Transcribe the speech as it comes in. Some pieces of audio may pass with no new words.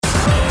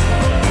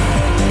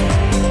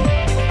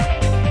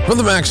From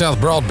the MaxxSouth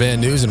Broadband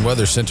News and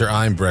Weather Center,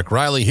 I'm Breck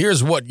Riley.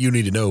 Here's what you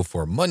need to know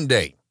for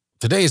Monday.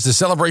 Today is the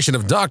celebration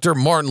of Dr.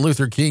 Martin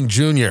Luther King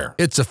Jr.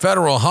 It's a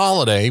federal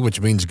holiday,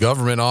 which means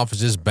government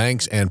offices,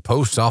 banks, and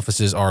post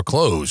offices are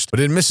closed.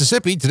 But in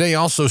Mississippi, today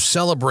also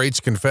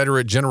celebrates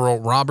Confederate General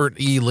Robert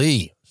E.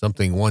 Lee,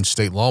 something one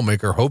state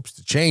lawmaker hopes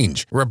to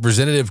change.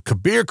 Representative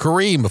Kabir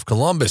Kareem of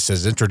Columbus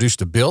has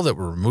introduced a bill that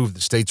will remove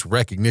the state's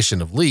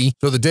recognition of Lee,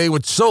 so the day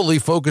would solely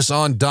focus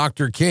on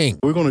Dr. King.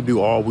 We're going to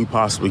do all we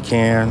possibly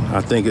can. I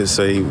think it's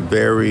a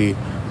very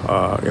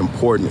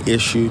important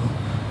issue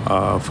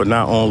for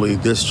not only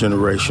this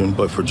generation,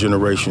 but for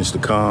generations to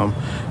come.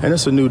 And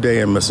it's a new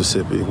day in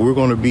Mississippi. We're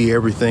going to be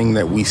everything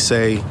that we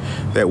say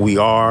that we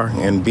are,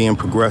 and being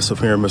progressive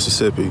here in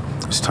Mississippi,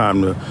 it's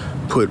time to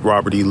put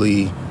Robert E.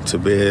 Lee to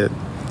bed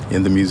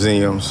in the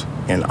museums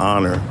and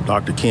honor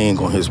Dr. King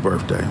on his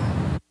birthday.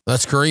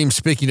 That's Kareem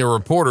speaking to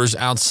reporters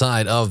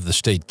outside of the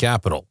state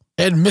capitol.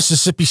 And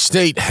Mississippi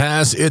State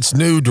has its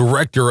new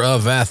director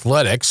of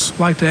athletics. I'd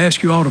like to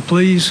ask you all to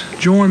please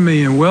join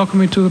me in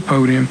welcoming to the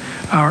podium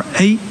our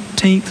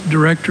 18th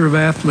director of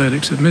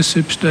athletics at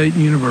Mississippi State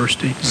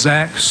University,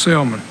 Zach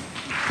Selman.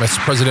 That's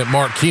President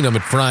Mark Keenum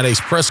at Friday's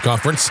press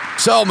conference.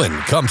 Selman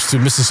comes to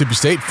Mississippi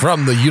State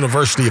from the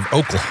University of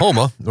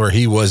Oklahoma, where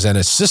he was an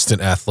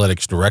assistant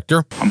athletics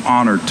director. I'm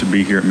honored to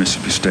be here at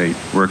Mississippi State,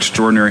 where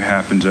extraordinary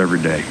happens every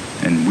day,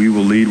 and we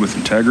will lead with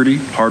integrity,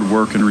 hard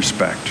work, and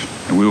respect,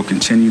 and we will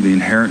continue the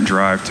inherent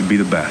drive to be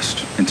the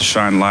best and to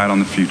shine light on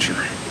the future.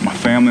 My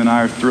family and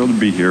I are thrilled to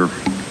be here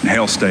in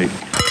Hail State.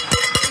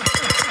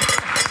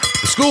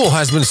 The school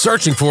has been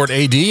searching for an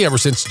AD ever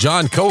since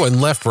John Cohen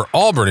left for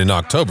Auburn in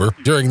October.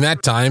 During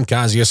that time,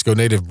 Kosciusko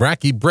native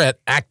Bracky Brett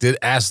acted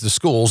as the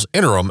school's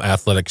interim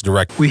athletics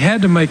director. We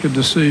had to make a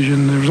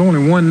decision. There was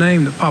only one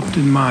name that popped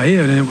in my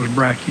head, and it was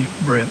Bracky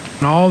Brett.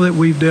 And all that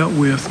we've dealt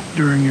with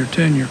during your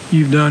tenure,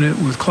 you've done it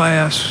with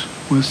class,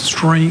 with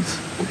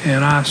strength,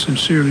 and I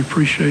sincerely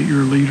appreciate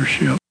your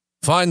leadership.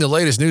 Find the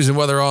latest news and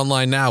weather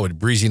online now at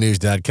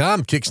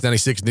breezynews.com,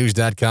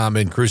 kicks96news.com,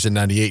 and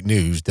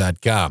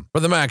cruisin98news.com. For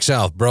the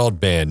MaxxSouth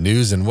Broadband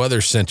News and Weather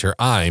Center,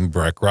 I'm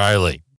Breck Riley.